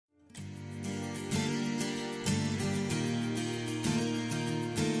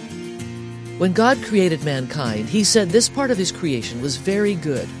When God created mankind, He said this part of His creation was very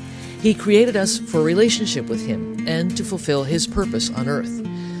good. He created us for a relationship with Him and to fulfill His purpose on earth.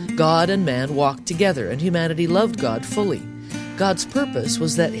 God and man walked together, and humanity loved God fully. God's purpose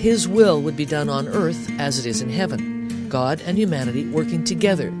was that His will would be done on earth as it is in heaven. God and humanity working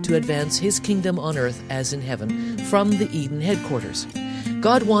together to advance His kingdom on earth as in heaven from the Eden headquarters.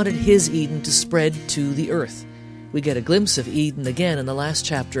 God wanted His Eden to spread to the earth. We get a glimpse of Eden again in the last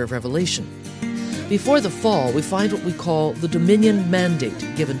chapter of Revelation. Before the fall, we find what we call the dominion mandate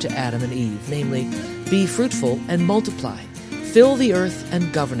given to Adam and Eve, namely, be fruitful and multiply, fill the earth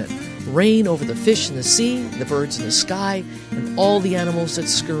and govern it, reign over the fish in the sea, the birds in the sky, and all the animals that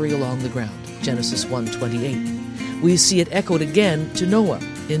scurry along the ground. Genesis 1:28. We see it echoed again to Noah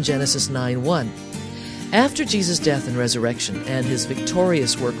in Genesis 9:1. After Jesus' death and resurrection and His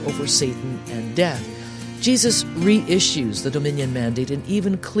victorious work over Satan and death, Jesus reissues the dominion mandate in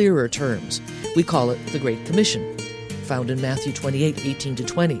even clearer terms. We call it the Great Commission, found in Matthew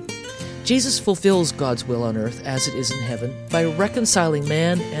 28:18-20. Jesus fulfills God's will on earth as it is in heaven by reconciling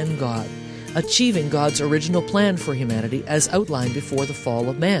man and God, achieving God's original plan for humanity as outlined before the fall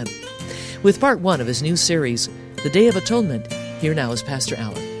of man. With part 1 of his new series, The Day of Atonement, here now is Pastor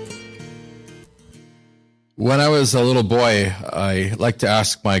Allen. When I was a little boy, I liked to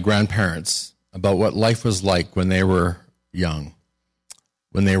ask my grandparents about what life was like when they were young,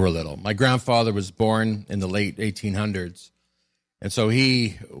 when they were little. My grandfather was born in the late 1800s, and so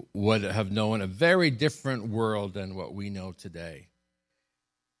he would have known a very different world than what we know today.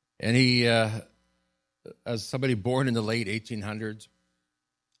 And he, as somebody born in the late 1800s,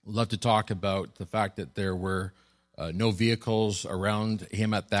 loved to talk about the fact that there were no vehicles around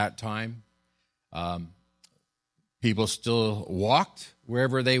him at that time. People still walked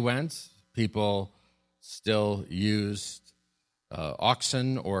wherever they went. People still used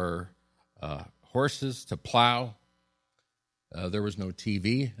oxen or horses to plow. There was no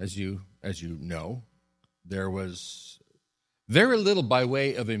TV, as you know. There was very little by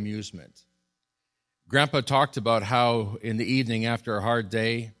way of amusement. Grandpa talked about how in the evening after a hard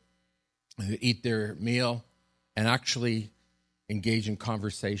day, they eat their meal and actually engage in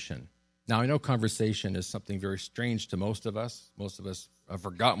conversation. Now, I know conversation is something very strange to most of us. Most of us have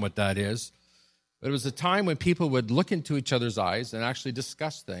forgotten what that is. But it was a time when people would look into each other's eyes and actually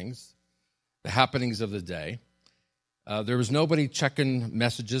discuss things, the happenings of the day. There was nobody checking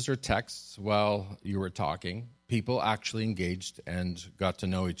messages or texts while you were talking. People actually engaged and got to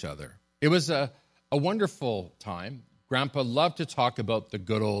know each other. It was a wonderful time. Grandpa loved to talk about the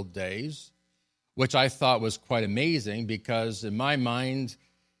good old days, which I thought was quite amazing because in my mind,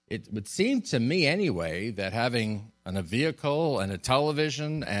 it would seem to me anyway that having a vehicle and a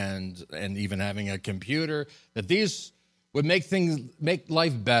television and even having a computer, that these would make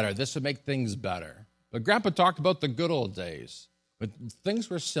life better. This would make things better. But Grandpa talked about the good old days, when things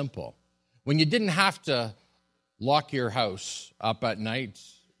were simple. When you didn't have to lock your house up at night,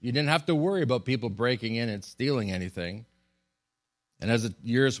 you didn't have to worry about people breaking in and stealing anything. And as the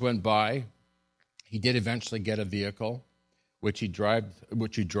years went by, he did eventually get a vehicle, which he drove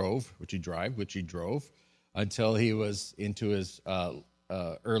until he was into his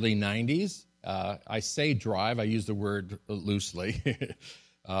early 90s. I say drive, I use the word loosely.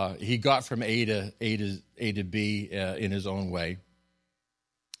 He got from A to B in his own way.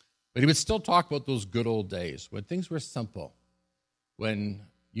 But he would still talk about those good old days when things were simple, when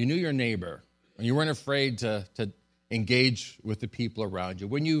you knew your neighbor, when you weren't afraid to engage with the people around you,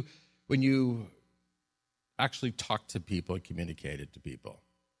 when you actually talked to people and communicated to people.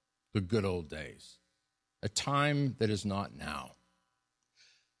 The good old days. A time that is not now.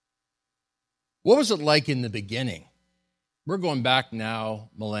 What was it like in the beginning? We're going back now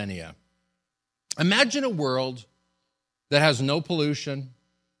millennia. Imagine a world that has no pollution.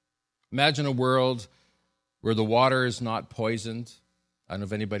 Imagine a world where the water is not poisoned. I don't know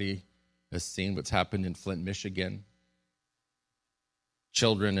if anybody has seen what's happened in Flint, Michigan.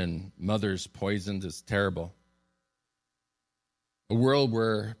 Children and mothers poisoned is terrible. A world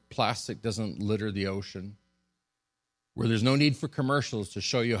where plastic doesn't litter the ocean, where there's no need for commercials to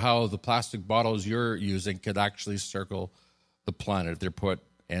show you how the plastic bottles you're using could actually circle the planet if they're put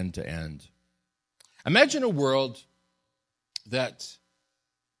end to end. Imagine a world that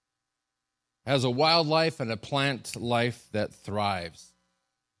has a wildlife and a plant life that thrives.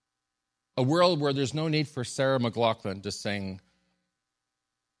 A world where there's no need for Sarah McLachlan to sing,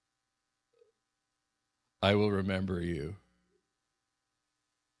 I will remember you.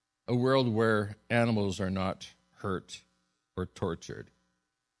 A world where animals are not hurt or tortured.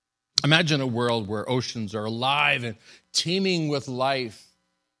 Imagine a world where oceans are alive and teeming with life,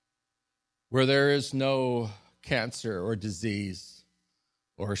 where there is no cancer or disease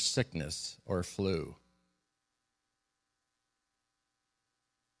or sickness or flu.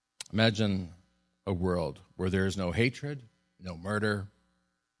 Imagine a world where there is no hatred, no murder,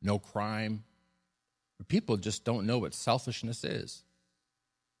 no crime. People just don't know what selfishness is.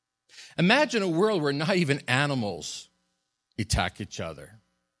 Imagine a world where not even animals attack each other.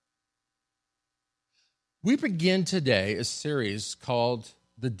 We begin today a series called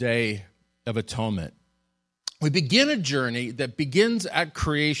The Day of Atonement. We begin a journey that begins at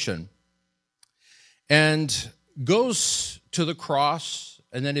creation and goes to the cross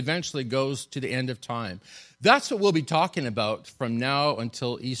and then eventually goes to the end of time. That's what we'll be talking about from now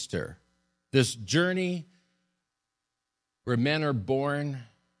until Easter. This journey where men are born,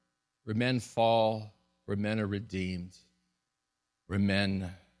 where men fall, where men are redeemed, where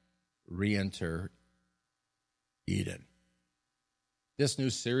men re-enter Eden. This new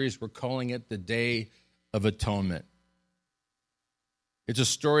series, we're calling it The Day of Atonement. It's a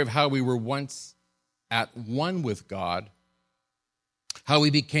story of how we were once at one with God, how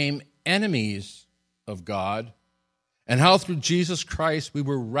we became enemies of God, and how through Jesus Christ we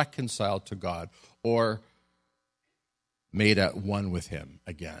were reconciled to God, or made at one with him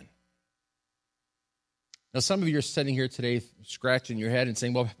again. Now, some of you are sitting here today scratching your head and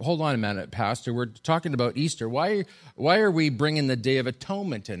saying, well, hold on a minute, Pastor. We're talking about Easter. Why are we bringing the Day of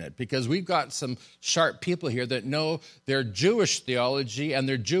Atonement in it? Because we've got some sharp people here that know their Jewish theology and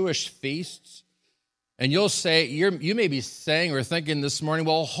their Jewish feasts. And you'll say, you may be saying or thinking this morning,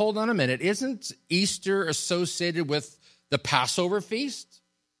 well, hold on a minute. Isn't Easter associated with the Passover feast?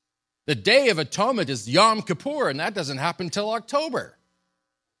 The Day of Atonement is Yom Kippur, and that doesn't happen until October.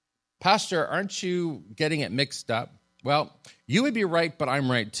 Pastor, aren't you getting it mixed up? Well, you would be right, but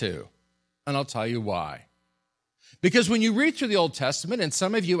I'm right too. And I'll tell you why. Because when you read through the Old Testament, and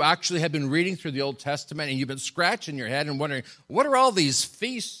some of you actually have been reading through the Old Testament, and you've been scratching your head and wondering, what are all these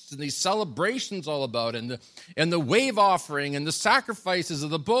feasts and these celebrations all about? And the wave offering and the sacrifices of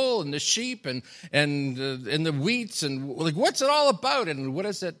the bull and the sheep and the wheats, and like, what's it all about? And what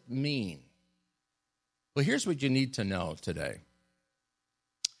does it mean? Well, here's what you need to know today.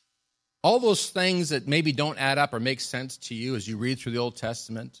 All those things that maybe don't add up or make sense to you as you read through the Old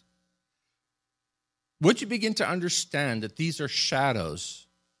Testament, would you begin to understand that these are shadows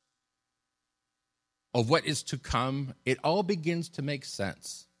of what is to come? It all begins to make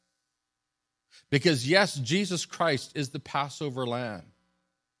sense. Because yes, Jesus Christ is the Passover lamb,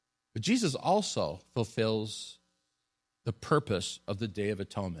 but Jesus also fulfills the purpose of the Day of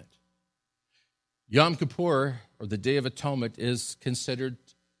Atonement. Yom Kippur, or the Day of Atonement, is considered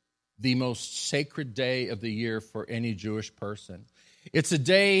the most sacred day of the year for any Jewish person. It's a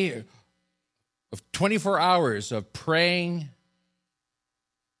day of 24 hours of praying,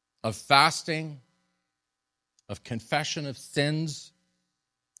 of fasting, of confession of sins,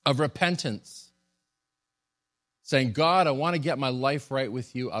 of repentance. Saying, God, I want to get my life right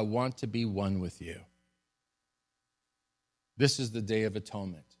with you. I want to be one with you. This is the Day of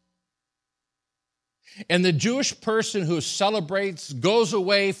Atonement. And the Jewish person who celebrates goes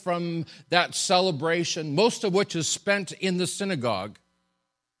away from that celebration, most of which is spent in the synagogue.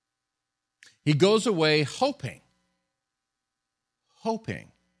 He goes away hoping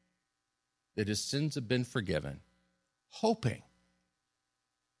that his sins have been forgiven, hoping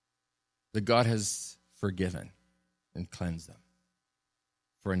that God has forgiven and cleansed them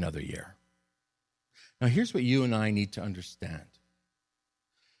for another year. Now, here's what you and I need to understand.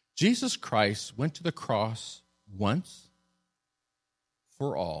 Jesus Christ went to the cross once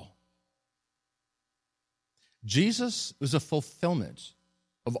for all. Jesus was a fulfillment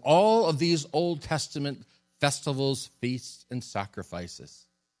of all of these Old Testament festivals, feasts, and sacrifices.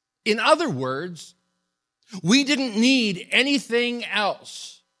 In other words, we didn't need anything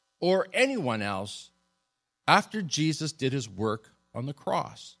else or anyone else after Jesus did his work on the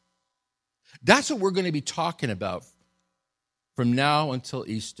cross. That's what we're going to be talking about from now until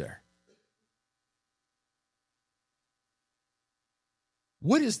Easter.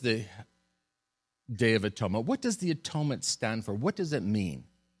 What is the Day of Atonement? What does the atonement stand for? What does it mean?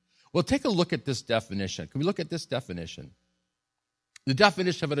 Well, take a look at this definition. Can we look at this definition? The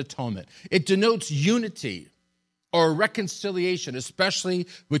definition of an atonement. It denotes unity or reconciliation, especially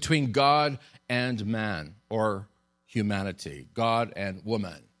between God and man, or humanity, God and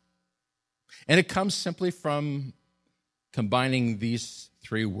woman. And it comes simply from combining these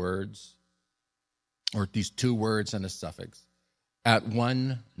three words, or these two words and a suffix. At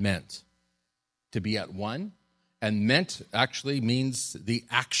one meant. To be at one. And meant actually means the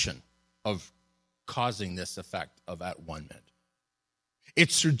action of causing this effect of at one meant.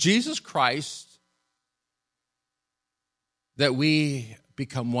 It's through Jesus Christ that we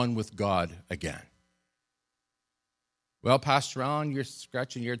become one with God again. Well, Pastor Allen, you're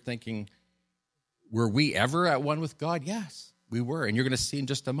scratching your head thinking, were we ever at one with God? Yes, we were. And you're going to see in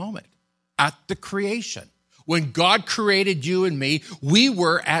just a moment. At the creation. When God created you and me, we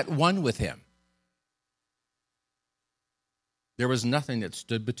were at one with him. There was nothing that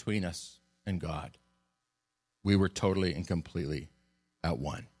stood between us and God. We were totally and completely at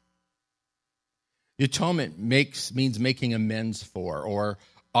one. The atonement means making amends for or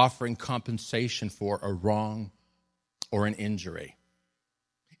offering compensation for a wrong or an injury.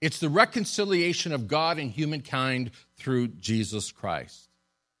 It's the reconciliation of God and humankind through Jesus Christ.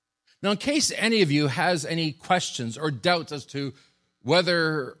 Now, in case any of you has any questions or doubts as to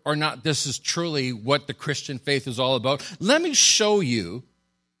whether or not this is truly what the Christian faith is all about, let me show you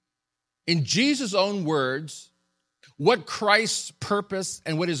in Jesus' own words what Christ's purpose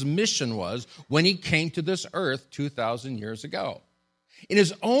and what his mission was when he came to this earth 2,000 years ago. In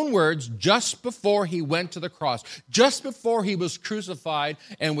his own words, just before he went to the cross, just before he was crucified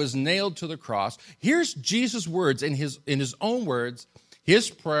and was nailed to the cross, here's Jesus' words, in his own words,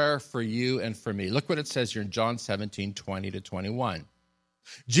 his prayer for you and for me. Look what it says here in John 17:20-21.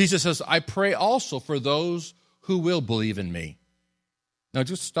 Jesus says, I pray also for those who will believe in me. Now,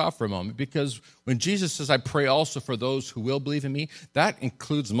 just stop for a moment, because when Jesus says, I pray also for those who will believe in me, that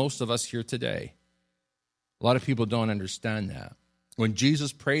includes most of us here today. A lot of people don't understand that. When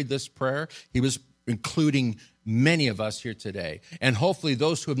Jesus prayed this prayer, he was including many of us here today. And hopefully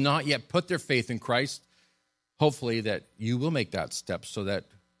those who have not yet put their faith in Christ, hopefully that you will make that step so that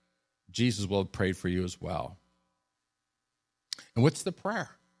Jesus will have prayed for you as well. And what's the prayer?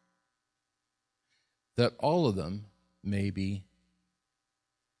 That all of them may be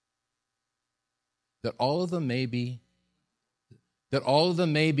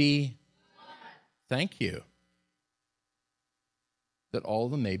thank you. That all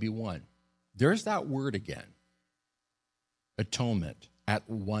of them may be one. There's that word again. Atonement, at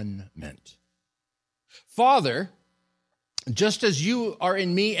one-ment. Father, just as you are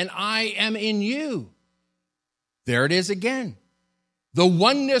in me and I am in you. There it is again. The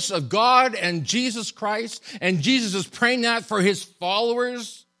oneness of God and Jesus Christ, and Jesus is praying that for his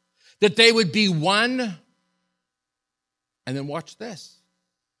followers, that they would be one. And then watch this.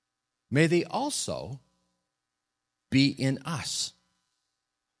 May they also be in us,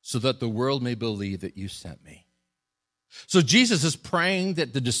 so that the world may believe that you sent me. So Jesus is praying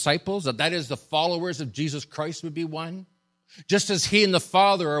that the disciples, that is the followers of Jesus Christ, would be one, just as he and the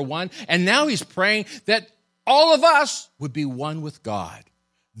Father are one. And now he's praying that all of us would be one with God.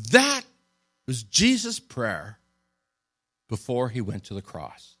 That was Jesus' prayer before he went to the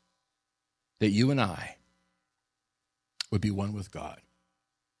cross, that you and I would be one with God.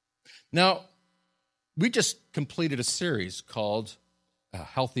 Now, we just completed a series called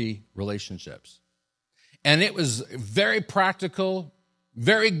Healthy Relationships. And it was very practical,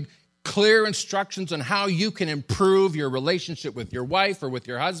 very clear instructions on how you can improve your relationship with your wife or with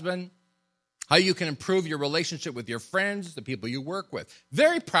your husband, how you can improve your relationship with your friends, the people you work with.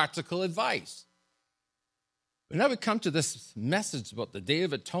 Very practical advice. But now we come to this message about the Day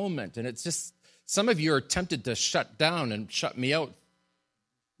of Atonement, and it's just, some of you are tempted to shut down and shut me out,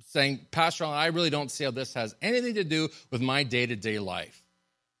 saying, Pastor Allen, I really don't see how this has anything to do with my day-to-day life.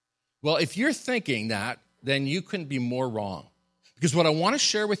 Well, if you're thinking that, then you couldn't be more wrong. Because what I want to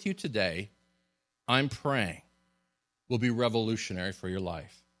share with you today, I'm praying, will be revolutionary for your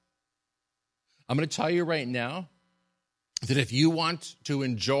life. I'm going to tell you right now that if you want to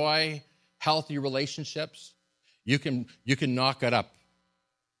enjoy healthy relationships, you can knock it up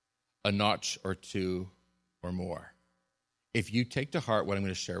a notch or two or more. If you take to heart what I'm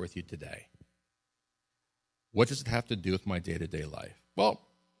going to share with you today. What does it have to do with my day-to-day life? Well,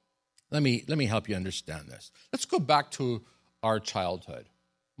 let me help you understand this. Let's go back to our childhood.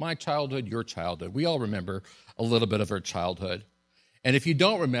 My childhood, your childhood. We all remember a little bit of our childhood. And if you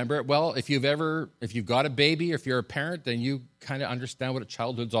don't remember it, well, if you've got a baby, or if you're a parent, then you kind of understand what a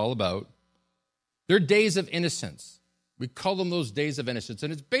childhood's all about. They're days of innocence. We call them those days of innocence.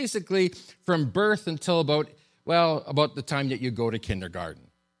 And it's basically from birth until about the time that you go to kindergarten.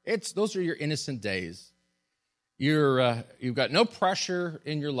 Those are your innocent days. You've got no pressure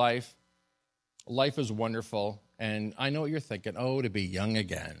in your life. Life is wonderful. And I know what you're thinking, to be young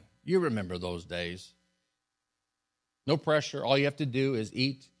again. You remember those days. No pressure. All you have to do is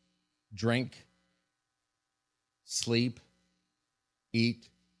eat, drink, sleep, eat,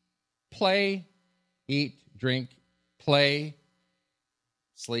 play, eat, drink, play,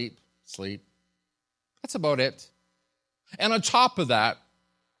 sleep. That's about it. And on top of that,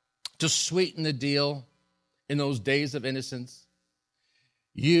 to sweeten the deal in those days of innocence,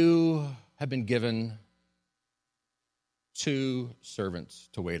 you have been given 2 servants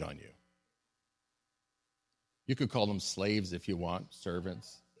to wait on you. You could call them slaves if you want,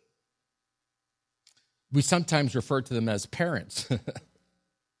 servants. We sometimes refer to them as parents.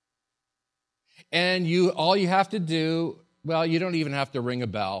 And all you have to do, well, you don't even have to ring a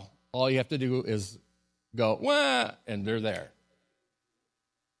bell. All you have to do is go, wah, and they're there.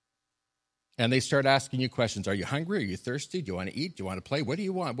 And they start asking you questions. Are you hungry? Are you thirsty? Do you want to eat? Do you want to play? What do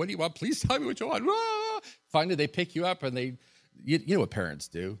you want? What do you want? Please tell me what you want. Wah! Finally, they pick you up, and you know what parents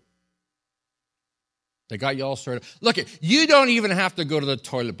do. They got you all sorted. Look, you don't even have to go to the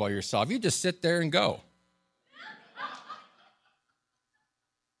toilet by yourself. You just sit there and go.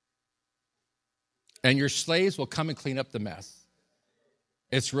 And your slaves will come and clean up the mess.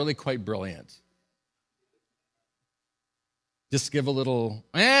 It's really quite brilliant. Just give a little,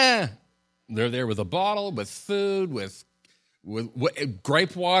 They're there with a bottle, with food, with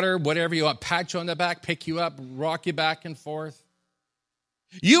grape water, whatever you want. Pat you on the back, pick you up, rock you back and forth.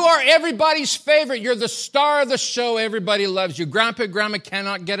 You are everybody's favorite. You're the star of the show. Everybody loves you. Grandpa and Grandma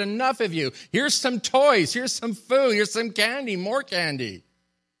cannot get enough of you. Here's some toys. Here's some food. Here's some candy, more candy.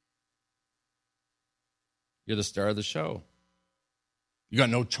 You're the star of the show. You got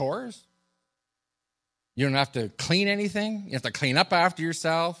no chores. You don't have to clean anything. You have to clean up after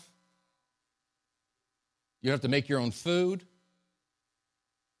yourself. You don't have to make your own food.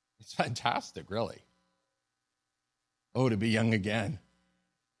 It's fantastic, really. Oh, to be young again.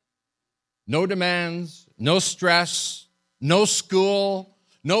 No demands, no stress, no school,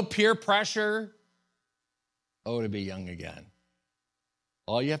 no peer pressure. Oh, to be young again.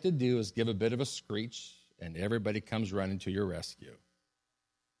 All you have to do is give a bit of a screech, and everybody comes running to your rescue.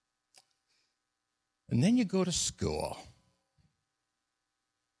 And then you go to school,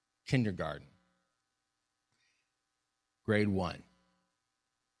 kindergarten, grade 1.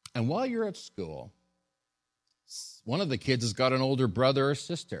 And while you're at school, one of the kids has got an older brother or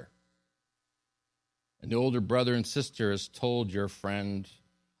sister. And the older brother and sister has told your friend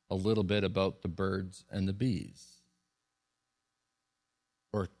a little bit about the birds and the bees.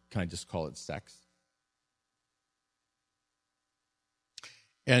 Or can I just call it sex?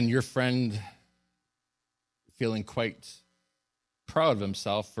 And your friend, feeling quite proud of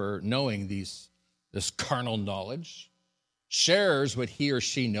himself for knowing this carnal knowledge, shares what he or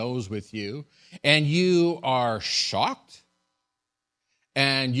she knows with you, and you are shocked,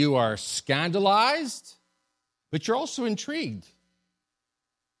 and you are scandalized, but you're also intrigued.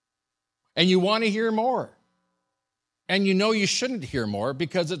 And you want to hear more. And you know you shouldn't hear more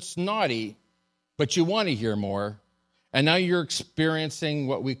because it's naughty, but you want to hear more. And now you're experiencing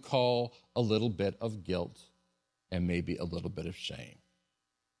what we call a little bit of guilt and maybe a little bit of shame.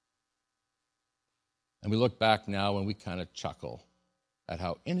 And we look back now and we kind of chuckle at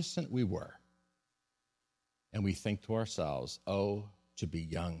how innocent we were. And we think to ourselves, oh, to be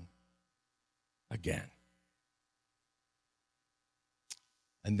young again.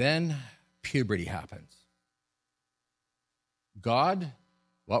 And then puberty happens. God,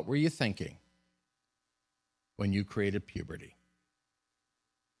 what were you thinking when you created puberty?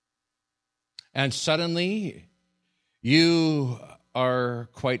 And suddenly, you are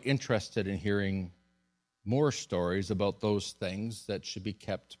quite interested in hearing more stories about those things that should be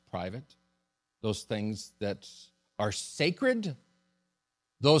kept private, those things that are sacred,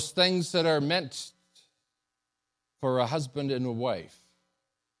 those things that are meant for a husband and a wife.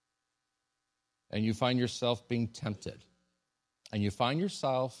 And you find yourself being tempted. And you find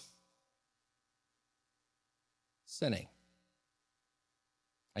yourself sinning.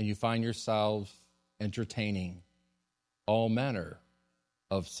 And you find yourself entertaining all manner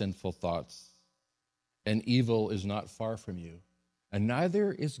of sinful thoughts. And evil is not far from you. And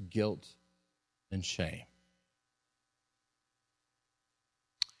neither is guilt and shame.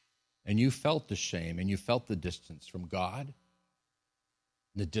 And you felt the shame and you felt the distance from God,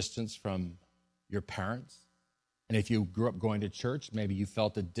 the distance from your parents. And if you grew up going to church, maybe you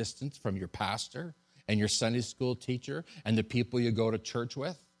felt a distance from your pastor and your Sunday school teacher and the people you go to church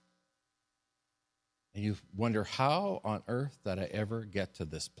with. And you wonder, how on earth did I ever get to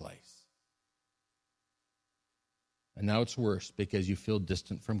this place? And now it's worse because you feel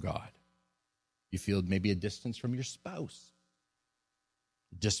distant from God. You feel maybe a distance from your spouse,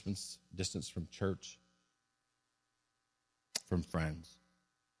 distance from church, from friends.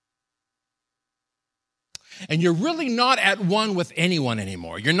 And you're really not at one with anyone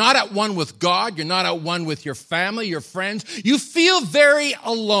anymore. You're not at one with God. You're not at one with your family, your friends. You feel very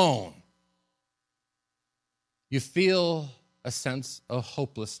alone. You feel a sense of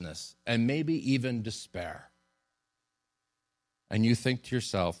hopelessness and maybe even despair. And you think to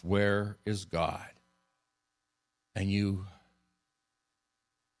yourself, where is God? And you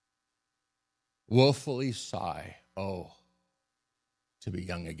woefully sigh, oh, to be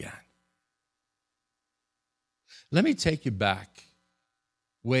young again. Let me take you back,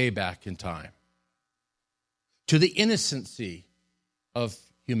 way back in time, to the innocency of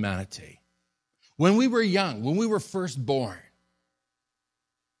humanity. When we were young, when we were first born,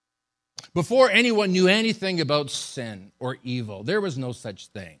 before anyone knew anything about sin or evil, there was no such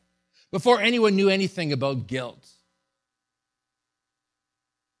thing. Before anyone knew anything about guilt,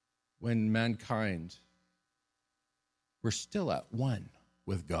 when mankind were still at one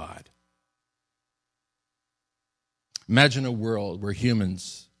with God. Imagine a world where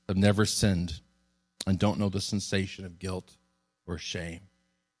humans have never sinned and don't know the sensation of guilt or shame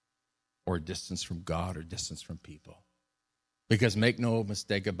or distance from God or distance from people. Because make no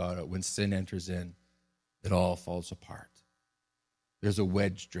mistake about it, when sin enters in, it all falls apart. There's a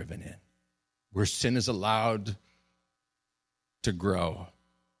wedge driven in where sin is allowed to grow.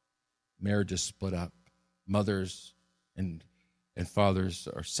 Marriages split up. Mothers and fathers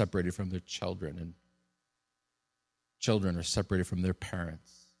are separated from their children, and children are separated from their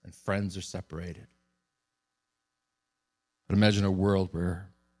parents, and friends are separated. But imagine a world where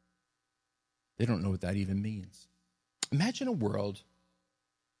they don't know what that even means. Imagine a world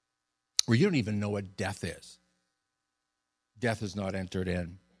where you don't even know what death is. Death is not entered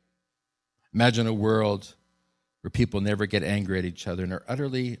in. Imagine a world where people never get angry at each other and are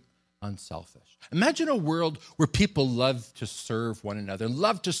utterly unselfish. Imagine a world where people love to serve one another,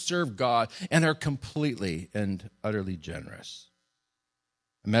 love to serve God, and are completely and utterly generous.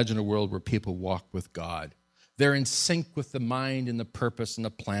 Imagine a world where people walk with God. They're in sync with the mind and the purpose and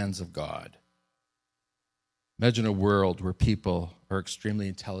the plans of God. Imagine a world where people are extremely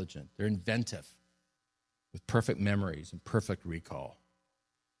intelligent. They're inventive, with perfect memories and perfect recall.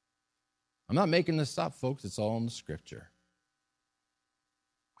 I'm not making this up, folks. It's all in the Scripture.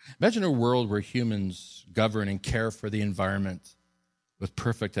 Imagine a world where humans govern and care for the environment with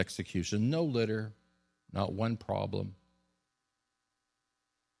perfect execution. No litter, not one problem.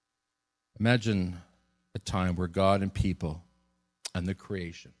 Imagine a time where God and people and the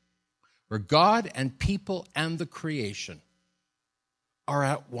creation, where God and people and the creation are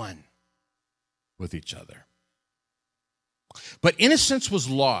at one with each other. But innocence was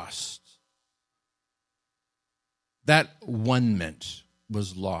lost. That one-ment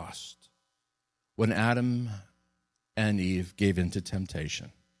was lost when Adam and Eve gave in to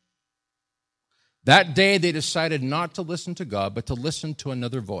temptation. That day they decided not to listen to God, but to listen to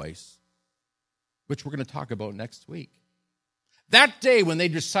another voice, which we're going to talk about next week. That day when they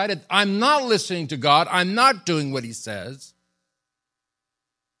decided, I'm not listening to God, I'm not doing what he says,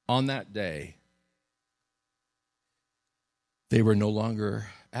 on that day, they were no longer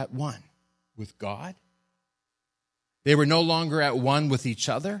at one with God. They were no longer at one with each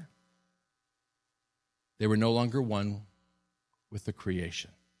other. They were no longer one with the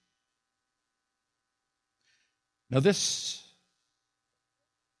creation. Now this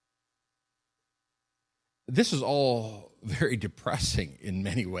is all very depressing in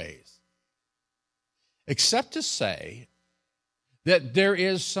many ways, except to say that there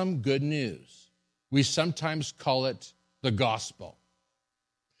is some good news. We sometimes call it the gospel.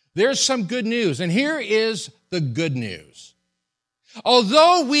 There's some good news, and here is the good news.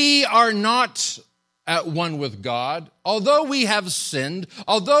 Although we are not at one with God, although we have sinned,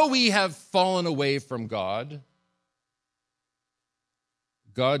 although we have fallen away from God,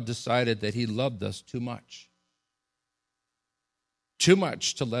 God decided that he loved us too much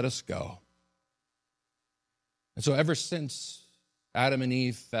to let us go. And so ever since Adam and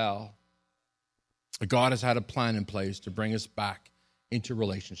Eve fell, God has had a plan in place to bring us back into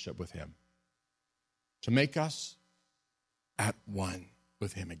relationship with him, to make us at one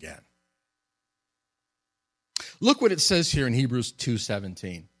with him again. Look what it says here in Hebrews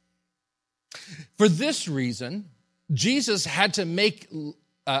 2:17. For this reason, Jesus had to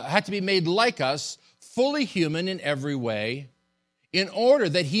be made like us, fully human in every way, in order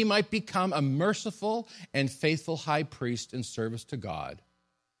that he might become a merciful and faithful high priest in service to God,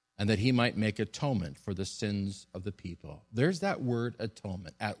 and that he might make atonement for the sins of the people. There's that word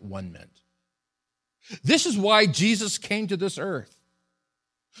atonement, at one-ment. This is why Jesus came to this earth,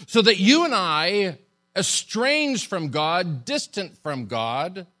 so that you and I, estranged from God, distant from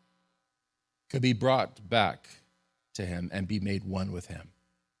God, could be brought back to him and be made one with him.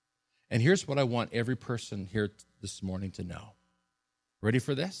 And here's what I want every person here this morning to know. Ready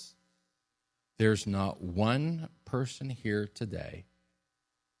for this? There's not one person here today,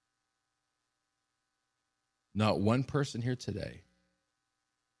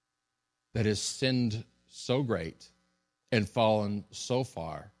 that has sinned so great and fallen so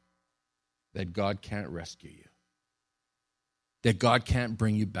far that God can't rescue you, that God can't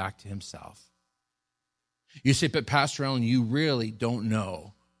bring you back to himself. You say, but Pastor Allen, you really don't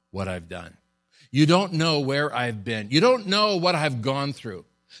know what I've done. You don't know where I've been. You don't know what I've gone through.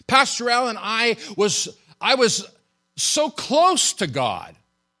 Pastor Allen, I was so close to God.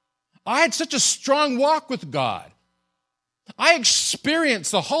 I had such a strong walk with God. I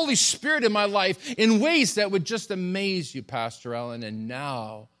experienced the Holy Spirit in my life in ways that would just amaze you, Pastor Allen, and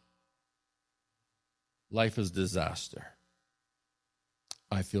now life is disaster.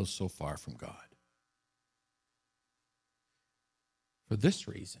 I feel so far from God. For this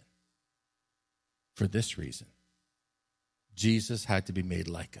reason, Jesus had to be made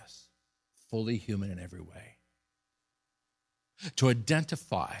like us, fully human in every way, to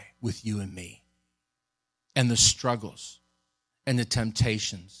identify with you and me and the struggles and the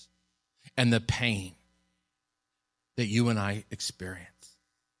temptations and the pain that you and I experience.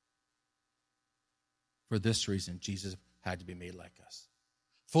 For this reason, Jesus had to be made like us,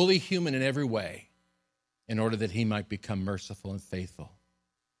 fully human in every way, in order that he might become merciful and faithful,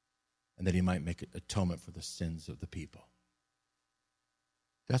 and that he might make atonement for the sins of the people.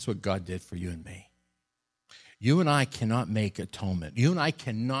 That's what God did for you and me. You and I cannot make atonement. You and I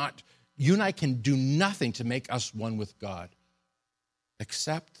can do nothing to make us one with God,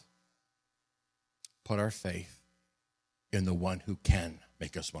 except put our faith in the one who can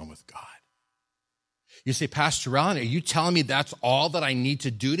make us one with God. You say, Pastor Allen, are you telling me that's all that I need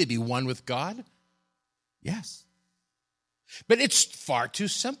to do to be one with God? Yes. But it's far too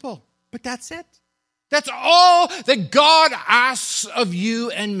simple. But that's it. That's all that God asks of you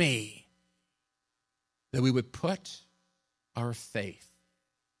and me. That we would put our faith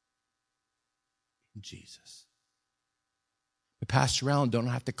in Jesus. But Pastor Allen, don't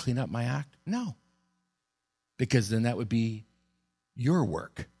I have to clean up my act? No. Because then that would be your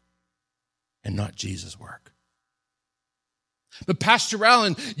work and not Jesus' work. But Pastor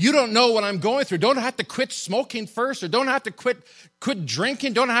Allen, you don't know what I'm going through. Don't I have to quit smoking first? Or don't I have to quit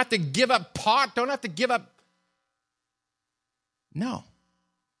drinking? Don't I have to give up pot? Don't I have to give up? No.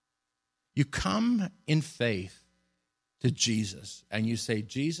 You come in faith to Jesus and you say,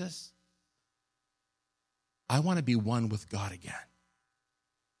 Jesus, I want to be one with God again.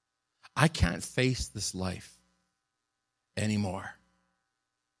 I can't face this life anymore.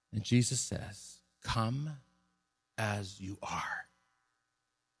 And Jesus says, come as you are.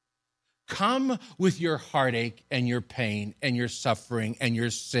 Come with your heartache and your pain and your suffering and your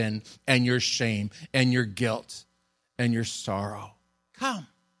sin and your shame and your guilt and your sorrow. Come.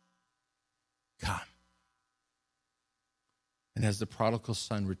 Come. And as the prodigal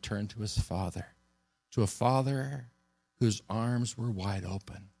son returned to his father, to a father whose arms were wide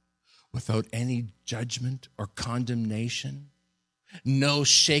open, without any judgment or condemnation, no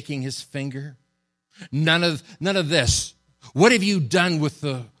shaking his finger, none of this. What have you done with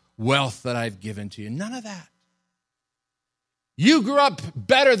the wealth that I've given to you? None of that. You grew up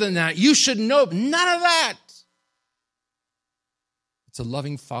better than that. You should know. None of that. It's a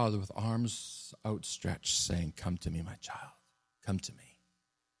loving father with arms outstretched saying, come to me, my child. Come to me.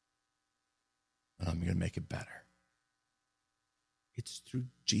 And I'm going to make it better. It's through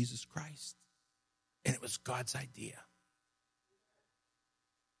Jesus Christ. And it was God's idea.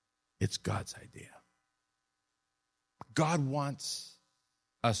 It's God's idea. God wants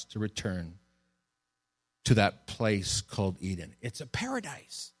us to return to that place called Eden. It's a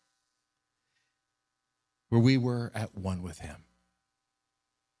paradise where we were at one with him.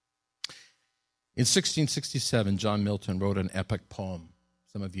 In 1667, John Milton wrote an epic poem.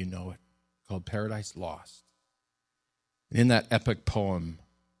 Some of you know it, called Paradise Lost. And in that epic poem,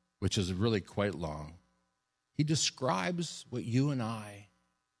 which is really quite long, he describes what you and I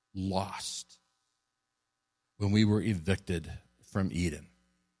lost when we were evicted from Eden.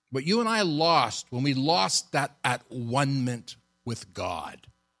 What you and I lost when we lost that at one-ment with God.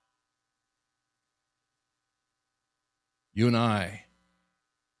 You and I,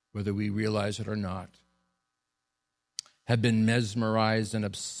 whether we realize it or not, have been mesmerized and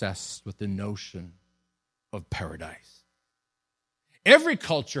obsessed with the notion of paradise. Every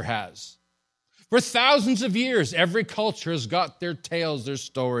culture has. For thousands of years, every culture has got their tales, their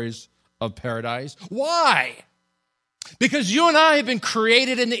stories of paradise. Why? Because you and I have been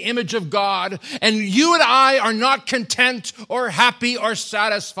created in the image of God, and you and I are not content or happy or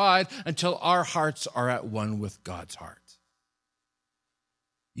satisfied until our hearts are at one with God's heart.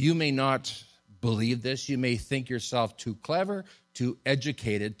 You may not believe this. You may think yourself too clever, too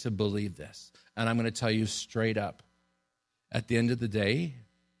educated to believe this. And I'm going to tell you straight up, at the end of the day,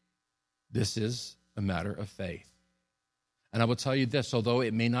 this is a matter of faith. And I will tell you this, although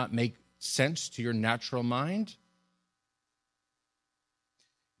it may not make sense to your natural mind,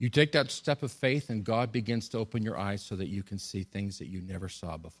 you take that step of faith and God begins to open your eyes so that you can see things that you never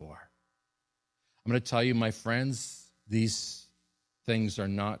saw before. I'm going to tell you, my friends, these things are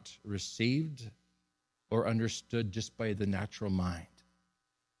not received or understood just by the natural mind.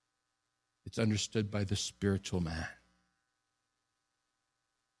 It's understood by the spiritual man.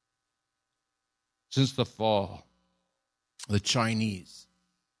 Since the fall, the Chinese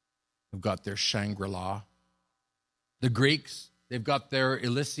have got their Shangri-La. The Greeks, they've got their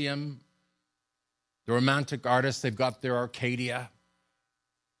Elysium. The Romantic artists, they've got their Arcadia.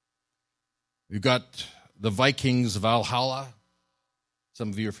 We've got the Vikings' Valhalla. Some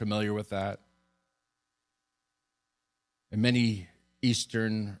of you are familiar with that. In many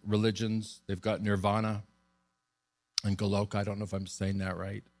Eastern religions, they've got Nirvana and Goloka. I don't know if I'm saying that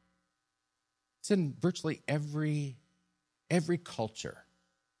right. It's in virtually every culture.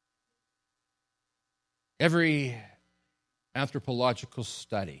 Every anthropological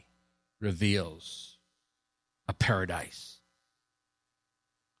study reveals a paradise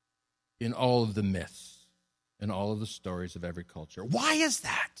in all of the myths, in all of the stories of every culture. Why is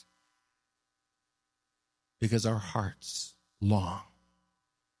that? Because our hearts long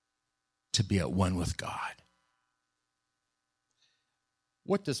to be at one with God.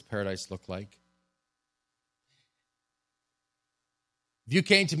 What does paradise look like? If you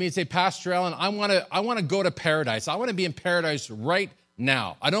came to me and say, Pastor Allen, I want to go to paradise. I want to be in paradise right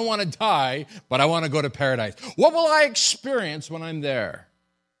now. I don't want to die, but I want to go to paradise. What will I experience when I'm there?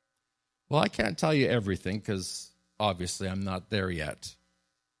 Well, I can't tell you everything because obviously I'm not there yet.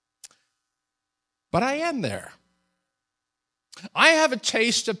 But I am there. I have a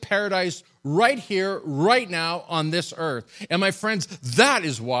taste of paradise right here, right now on this earth. And my friends, that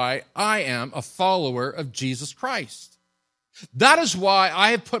is why I am a follower of Jesus Christ. That is why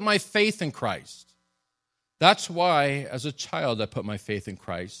I have put my faith in Christ. That's why, as a child, I put my faith in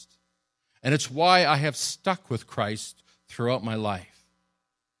Christ. And it's why I have stuck with Christ throughout my life.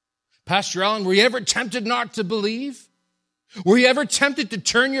 Pastor Allen, were you ever tempted not to believe? Were you ever tempted to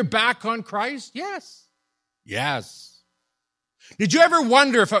turn your back on Christ? Yes. Yes. Did you ever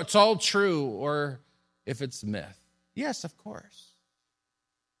wonder if it's all true or if it's myth? Yes, of course.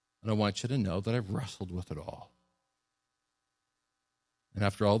 And I want you to know that I've wrestled with it all. And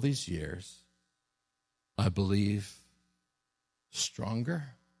after all these years, I believe stronger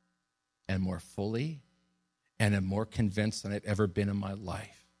and more fully and am more convinced than I've ever been in my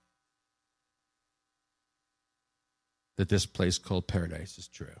life that this place called paradise is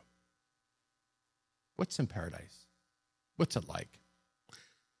true. What's in paradise? What's it like?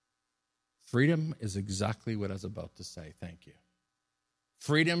 Freedom is exactly what I was about to say. Thank you.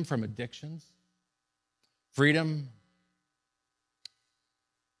 Freedom from addictions. Freedom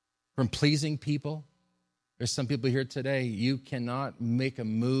from pleasing people. There's some people here today, you cannot make a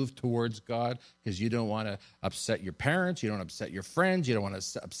move towards God because you don't want to upset your parents, you don't want to upset your friends, you don't want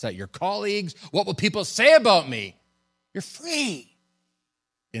to upset your colleagues. What will people say about me? You're free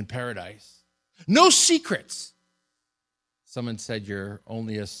in paradise. No secrets. Someone said you're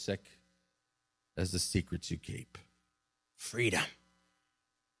only as sick as the secrets you keep. Freedom.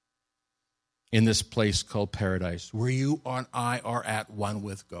 In this place called paradise, where you and I are at one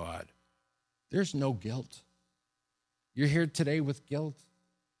with God. There's no guilt. You're here today with guilt.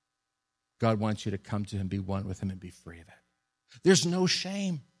 God wants you to come to him, be one with him, and be free of it. There's no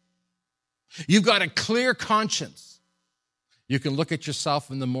shame. You've got a clear conscience. You can look at yourself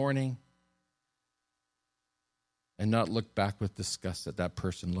in the morning and not look back with disgust at that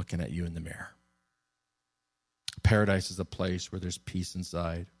person looking at you in the mirror. Paradise is a place where there's peace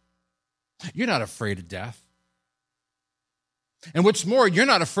inside. You're not afraid of death. And what's more, you're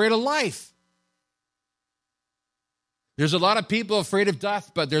not afraid of life. There's a lot of people afraid of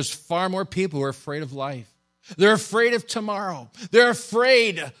death, but there's far more people who are afraid of life. They're afraid of tomorrow. They're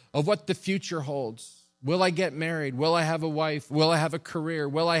afraid of what the future holds. Will I get married? Will I have a wife? Will I have a career?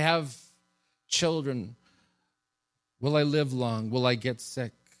 Will I have children? Will I live long? Will I get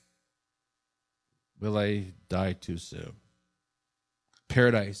sick? Will I die too soon?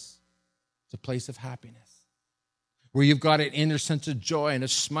 Paradise is a place of happiness where you've got an inner sense of joy and a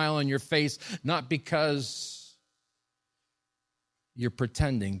smile on your face, not because you're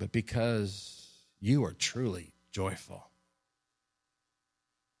pretending, but because you are truly joyful.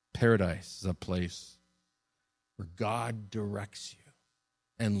 Paradise is a place where God directs you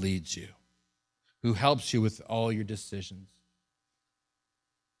and leads you. who helps you with all your decisions.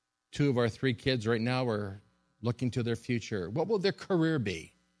 2 of our 3 kids right now are looking to their future. What will their career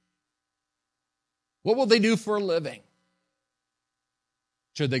be? What will they do for a living?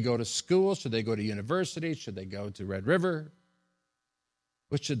 Should they go to school? Should they go to university? Should they go to Red River?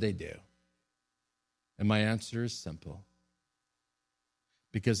 What should they do? And my answer is simple.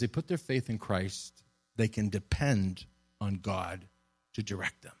 Because they put their faith in Christ, they can depend on God to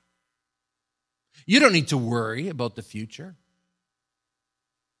direct them. You don't need to worry about the future.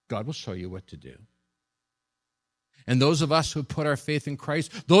 God will show you what to do. And those of us who put our faith in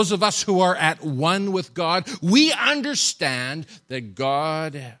Christ, those of us who are at one with God, we understand that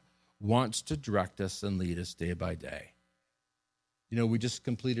God wants to direct us and lead us day by day. You know, we just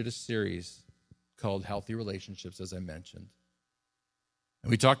completed a series called Healthy Relationships, as I mentioned. And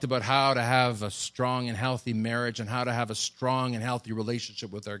we talked about how to have a strong and healthy marriage and how to have a strong and healthy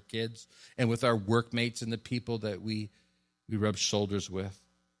relationship with our kids and with our workmates and the people that we rub shoulders with.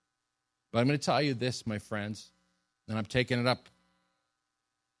 But I'm going to tell you this, my friends, and I'm taking it up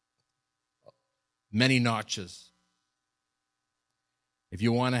many notches. If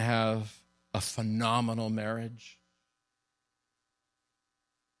you want to have a phenomenal marriage,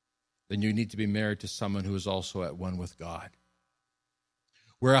 then you need to be married to someone who is also at one with God.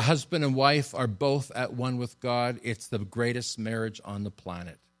 Where a husband and wife are both at one with God, it's the greatest marriage on the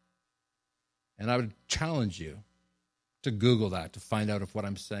planet. And I would challenge you to Google that to find out if what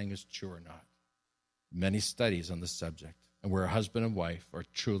I'm saying is true or not. Many studies on the subject. And where a husband and wife are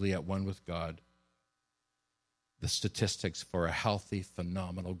truly at one with God, the statistics for a healthy,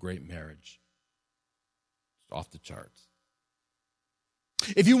 phenomenal, great marriage is off the charts.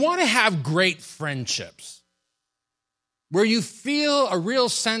 If you want to have great friendships, where you feel a real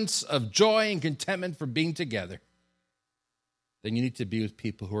sense of joy and contentment for being together, then you need to be with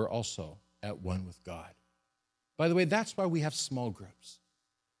people who are also at one with God. By the way, that's why we have small groups.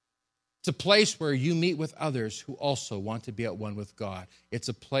 It's a place where you meet with others who also want to be at one with God. It's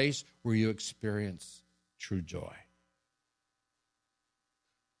a place where you experience true joy.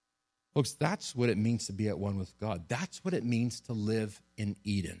 Folks, that's what it means to be at one with God. That's what it means to live in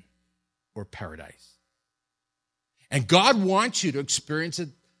Eden or paradise. And God wants you to experience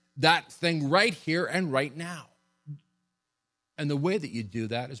that thing right here and right now. And the way that you do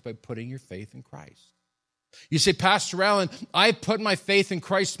that is by putting your faith in Christ. You say, Pastor Allen, I put my faith in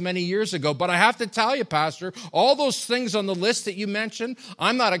Christ many years ago, but I have to tell you, Pastor, all those things on the list that you mentioned,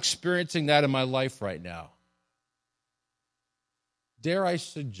 I'm not experiencing that in my life right now. Dare I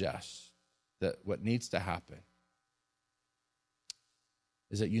suggest that what needs to happen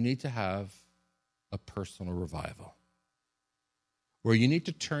is that you need to have a personal revival where you need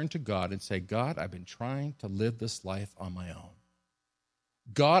to turn to God and say, God, I've been trying to live this life on my own.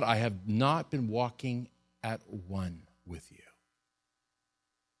 God, I have not been walking at one with you.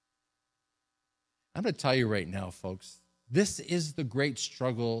 I'm going to tell you right now, folks, this is the great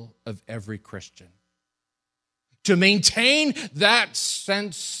struggle of every Christian. To maintain that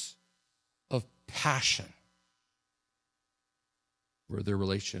sense of passion for their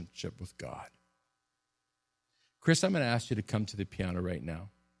relationship with God. Chris, I'm going to ask you to come to the piano right now.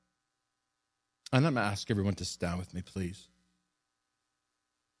 And I'm going to ask everyone to stand with me, please.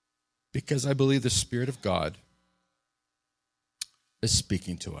 Because I believe the Spirit of God is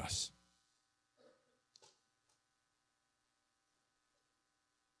speaking to us.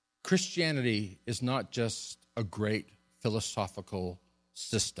 Christianity is not just a great philosophical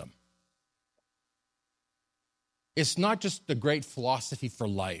system. It's not just a great philosophy for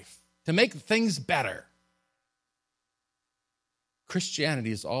life, to make things better.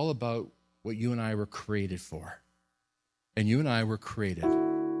 Christianity is all about what you and I were created for. And you and I were created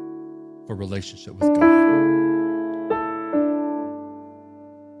for relationship with God.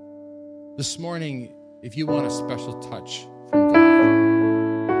 This morning, if you want a special touch from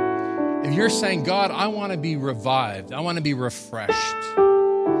God, if you're saying, God, I want to be revived, I want to be refreshed.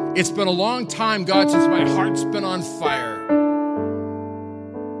 It's been a long time, God, since my heart's been on fire.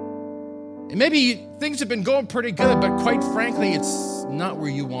 And maybe things have been going pretty good, but quite frankly, it's not where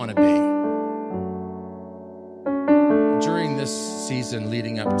you want to be. During this season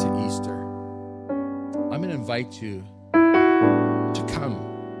leading up to Easter, I'm going to invite you to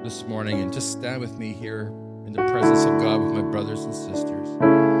come this morning and just stand with me here in the presence of God with my brothers and sisters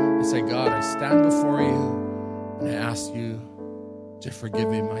and say, God, I stand before you and I ask you to forgive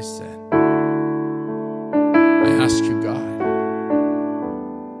me my sin. I ask you, God,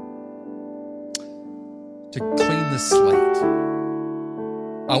 to clean the slate.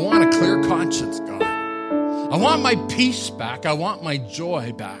 I want a clear conscience, God. I want my peace back. I want my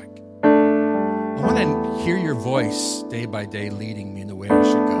joy back. I I want to hear your voice day by day leading me in the way I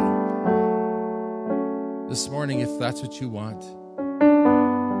should go. This morning, if that's what you want,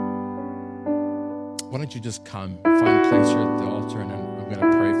 why don't you just come, find a place here at the altar, and I'm going to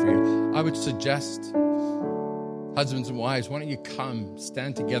pray for you. I would suggest, husbands and wives, why don't you come,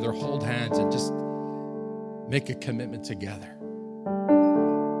 stand together, hold hands, and just make a commitment together.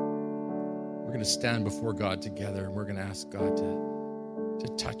 We're going to stand before God together, and we're going to ask God to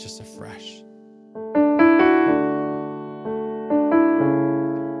touch us afresh.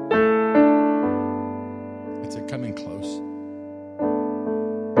 It's coming close.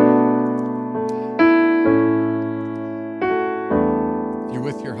 If you're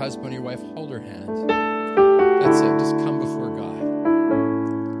with your husband or your wife, hold her hand. That's it. Just come before God.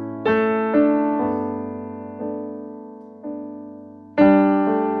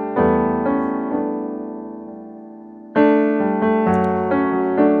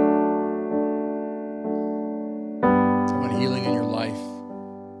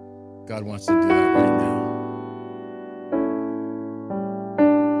 God wants to do that right now.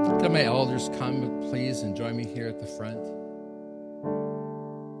 Can my elders come, please, and join me here at the front?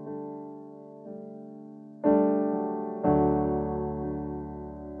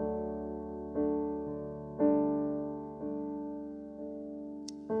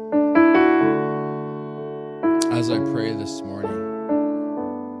 As I pray this morning,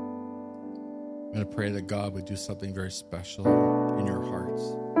 I'm going to pray that God would do something very special in your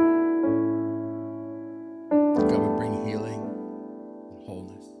hearts. God would bring healing and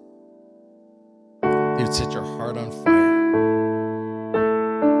wholeness. He would set your heart on fire.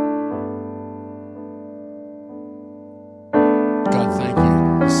 God, thank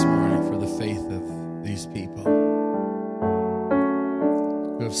you this morning for the faith of these people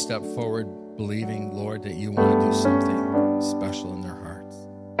who have stepped forward believing, Lord, that you want to do something special in their hearts.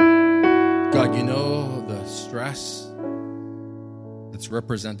 God, you know the stress that's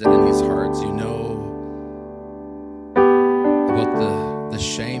represented in these hearts. You know about the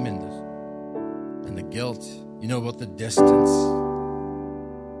shame and the guilt. You know about the distance.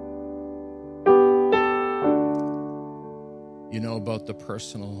 You know about the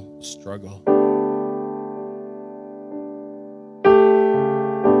personal struggle.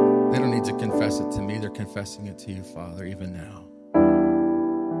 They don't need to confess it to me. They're confessing it to you, Father, even now.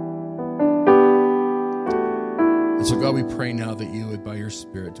 And so, God, we pray now that you would, by your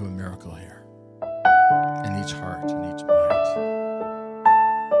Spirit, do a miracle here in each heart, in each mind.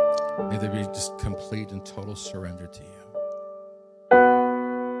 May there be just complete and total surrender to you.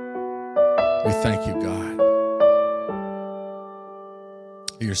 We thank you, God.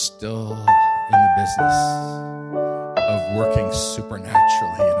 You're still in the business of working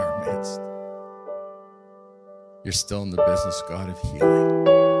supernaturally in our midst. You're still in the business, God, of healing.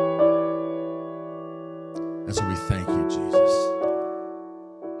 And so we thank you, Jesus.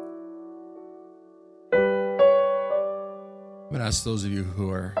 I'm going to ask those of you who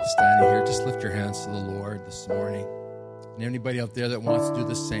are standing here, just lift your hands to the Lord this morning. And anybody out there that wants to do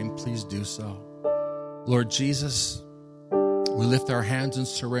the same, please do so. Lord Jesus, we lift our hands in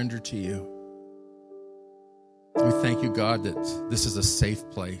surrender to you. We thank you, God, that this is a safe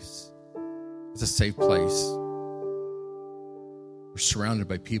place. It's a safe place. We're surrounded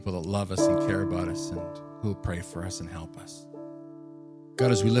by people that love us and care about us and who will pray for us and help us.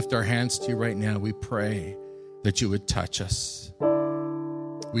 God, as we lift our hands to you right now, we pray that you would touch us.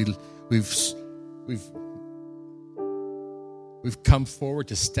 We've come forward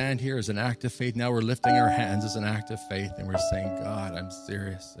to stand here as an act of faith. Now we're lifting our hands as an act of faith, and we're saying, God, I'm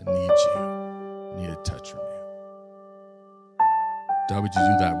serious. I need you. I need a touch from you. God, would you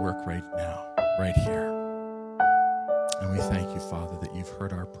do that work right now, right here? And we thank you, Father, that you've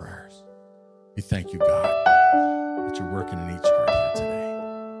heard our prayers. We thank you, God, that you're working in each heart here today.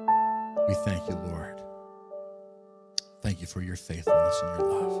 We thank you, Lord. Thank you for your faithfulness and your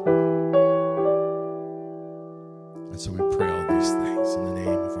love. And so we pray all these things in the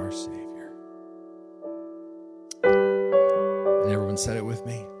name of our Savior. And everyone said it with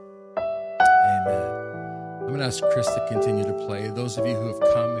me? Amen. I'm going to ask Chris to continue to play. Those of you who have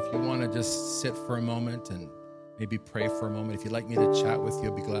come, if you want to just sit for a moment and maybe pray for a moment, if you'd like me to chat with you,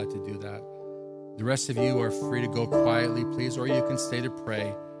 I'll be glad to do that. The rest of you are free to go quietly, please, or you can stay to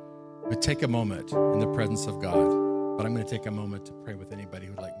pray. But take a moment in the presence of God. But I'm going to take a moment to pray with anybody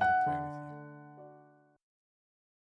who would like me to.